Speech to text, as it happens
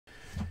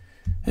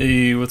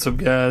Hey, what's up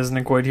guys?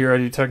 Nick White here. I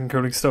do tech and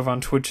coding stuff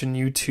on Twitch and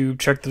YouTube.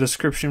 Check the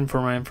description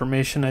for my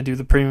information. I do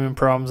the premium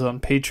problems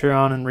on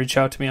Patreon, and reach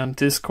out to me on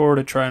Discord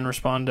to try and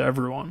respond to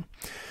everyone.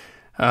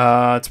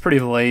 It's pretty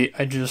late.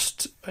 I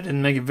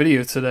didn't make a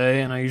video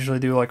today, and I usually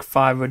do like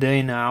 5 a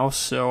day now,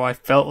 so I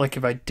felt like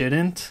if I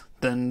didn't,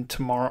 then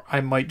tomorrow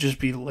I might just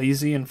be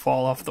lazy and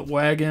fall off the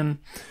wagon.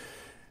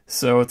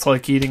 So it's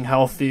like eating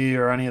healthy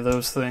or any of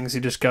those things.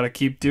 You just gotta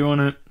keep doing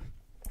it.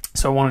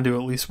 So I want to do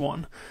at least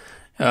one.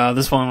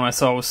 This one I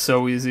saw was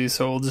so easy,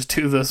 so we'll just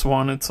do this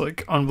one. It's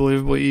like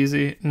unbelievably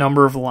easy.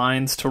 Number of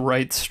lines to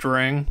write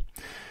string.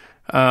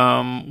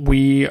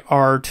 We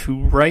are to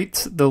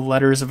write the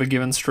letters of a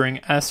given string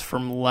S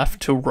from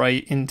left to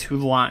right into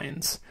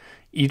lines.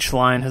 Each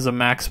line has a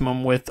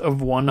maximum width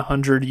of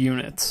 100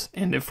 units,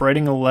 and if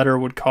writing a letter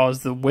would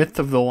cause the width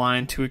of the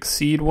line to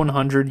exceed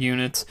 100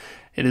 units,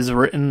 it is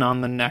written on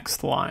the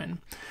next line.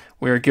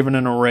 We are given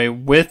an array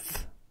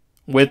widths,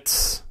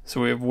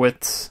 so we have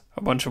widths,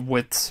 a bunch of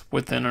widths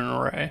within an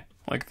array,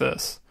 like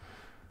this.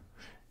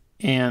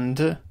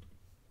 And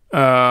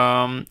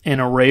an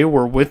array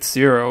where width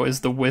 0 is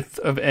the width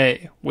of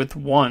A, width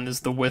 1 is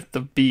the width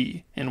of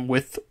B, and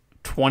width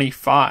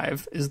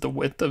 25 is the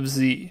width of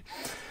Z.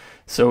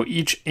 So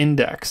each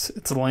index,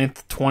 its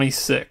length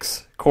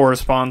 26,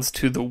 corresponds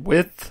to the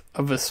width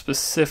of a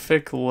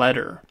specific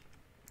letter.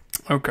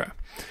 Okay.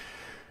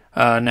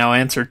 Now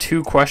answer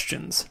 2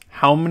 questions.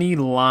 How many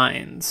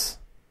lines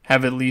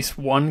have at least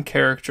one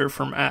character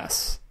from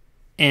S?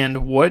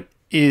 And what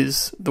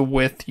is the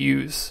width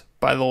used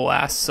by the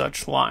last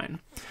such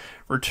line?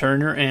 Return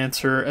your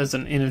answer as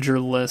an integer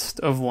list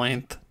of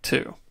length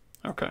 2.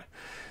 Okay,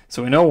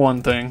 so we know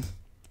one thing.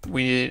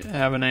 We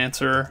have an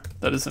answer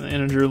that is an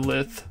integer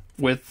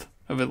width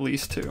of at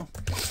least 2.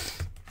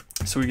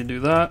 So we can do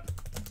that,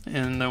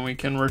 and then we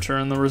can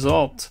return the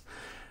result.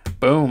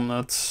 Boom,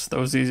 that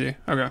was easy.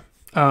 Okay.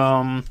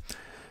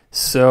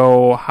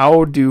 So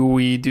how do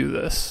we do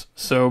this?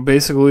 So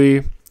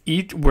basically,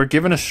 we're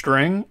given a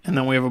string, and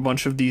then we have a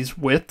bunch of these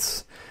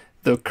widths.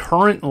 The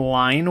current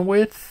line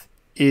width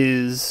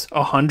is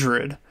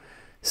 100.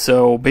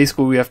 So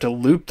basically, we have to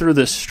loop through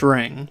this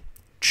string,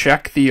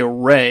 check the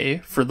array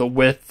for the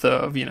width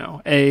of,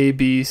 A,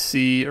 B,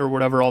 C, or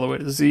whatever all the way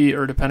to Z,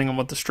 or depending on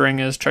what the string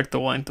is, check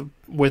the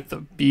width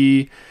of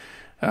B,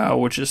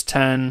 which is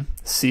 10,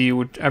 C,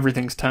 which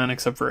everything's 10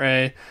 except for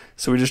A.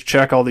 So we just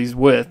check all these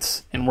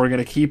widths, and we're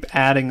going to keep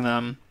adding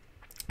them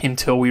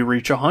until we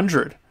reach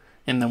 100.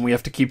 And then we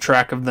have to keep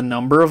track of the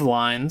number of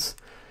lines.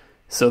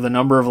 So the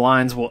number of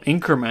lines will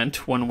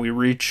increment when we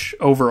reach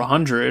over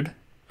 100.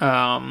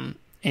 And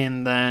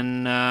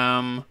then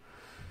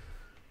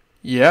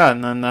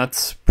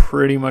that's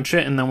pretty much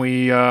it. And then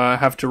we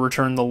have to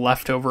return the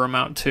leftover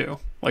amount too.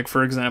 Like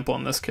for example,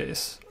 in this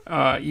case,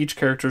 each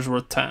character is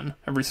worth 10,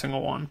 every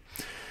single one.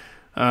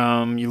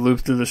 You loop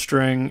through the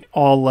string.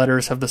 All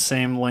letters have the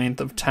same length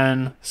of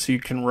 10, so you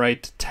can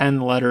write 10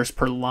 letters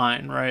per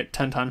line, right?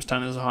 10 times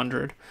 10 is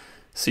 100.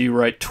 So you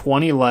write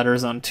 20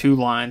 letters on 2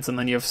 lines, and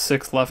then you have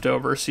 6 left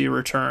over, so you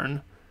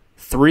return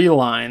 3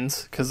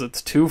 lines, because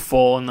it's 2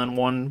 full, and then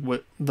one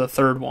with the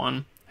third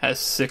one has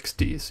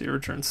 60, so you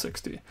return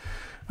 60.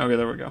 Okay,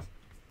 there we go.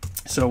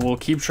 So we'll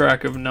keep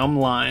track of num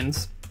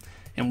lines,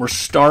 and we're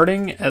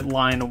starting at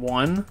line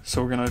 1,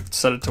 so we're going to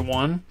set it to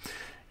 1.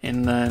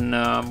 And then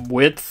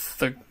width,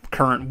 the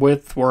current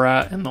width we're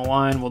at in the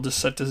line, we'll just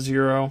set to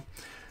 0.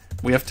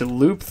 We have to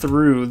loop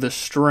through the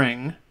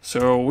string,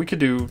 so we could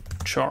do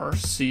char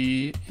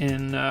C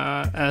in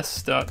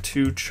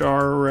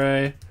s.toChar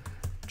array,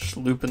 just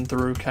looping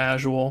through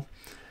casual,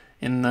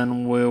 and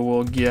then we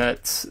will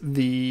get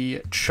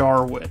the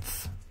char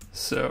width.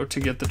 So to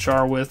get the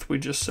char width, we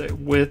just say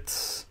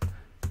widths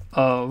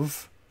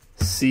of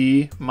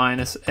C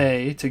minus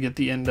A to get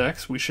the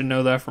index. We should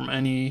know that from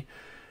any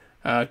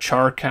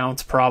char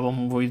counts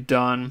problem we've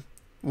done.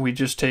 We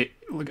just take,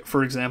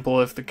 for example,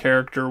 if the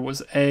character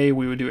was A,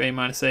 we would do A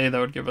minus A. That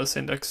would give us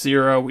index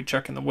 0. We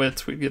check in the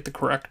widths. We get the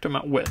correct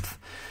amount width.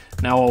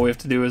 Now all we have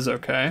to do is,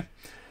 okay,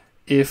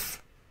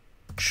 if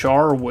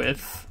char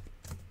width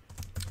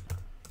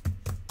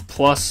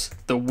plus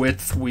the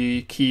width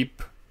we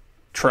keep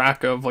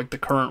track of, like the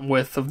current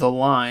width of the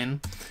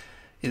line,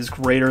 is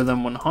greater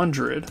than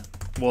 100,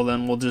 well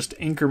then we'll just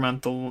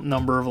increment the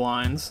number of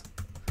lines,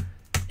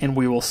 and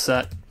we will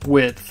set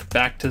width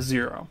back to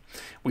 0.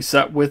 We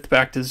set width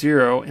back to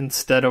 0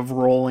 instead of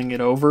rolling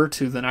it over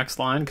to the next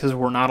line, because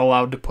we're not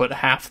allowed to put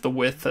half the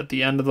width at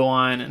the end of the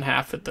line and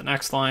half at the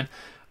next line.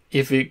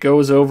 If it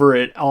goes over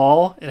it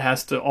all, it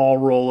has to all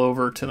roll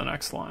over to the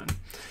next line.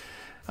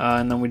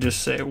 And then we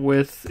just say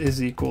width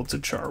is equal to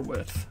char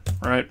width,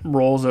 right?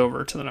 Rolls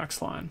over to the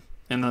next line.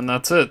 And then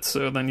that's it.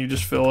 So then you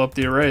just fill up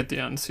the array at the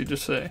end. So you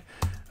just say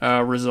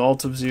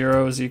result of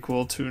 0 is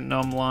equal to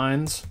num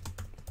lines,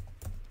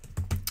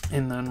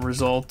 and then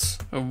result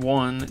of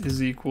 1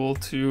 is equal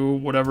to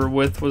whatever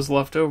width was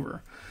left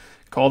over.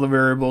 Call the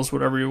variables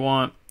whatever you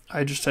want.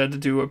 I just had to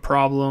do a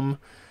problem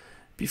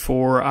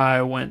before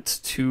I went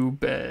to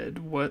bed.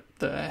 What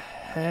the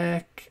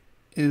heck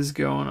is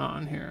going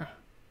on here?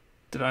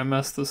 Did I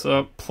mess this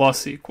up?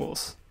 Plus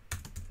equals.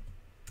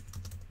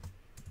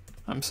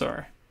 I'm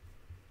sorry.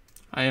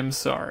 I am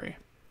sorry.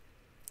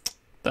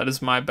 That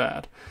is my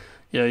bad.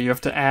 Yeah, you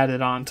have to add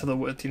it on to the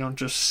width. You don't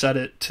just set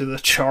it to the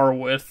char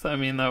width. I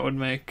mean, that would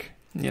make,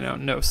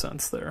 no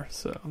sense there.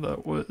 So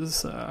that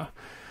was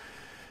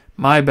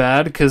my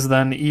bad, because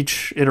then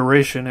each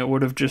iteration it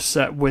would have just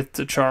set width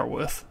to char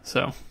width.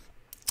 So,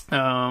 but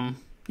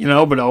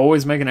I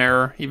always make an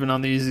error, even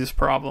on the easiest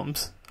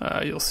problems.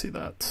 You'll see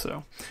that.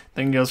 So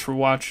thank you guys for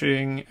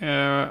watching.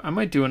 I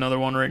might do another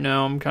one right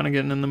now. I'm kind of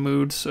getting in the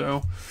mood.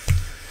 So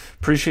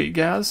appreciate you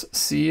guys.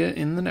 See you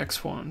in the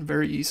next one.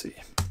 Very easy.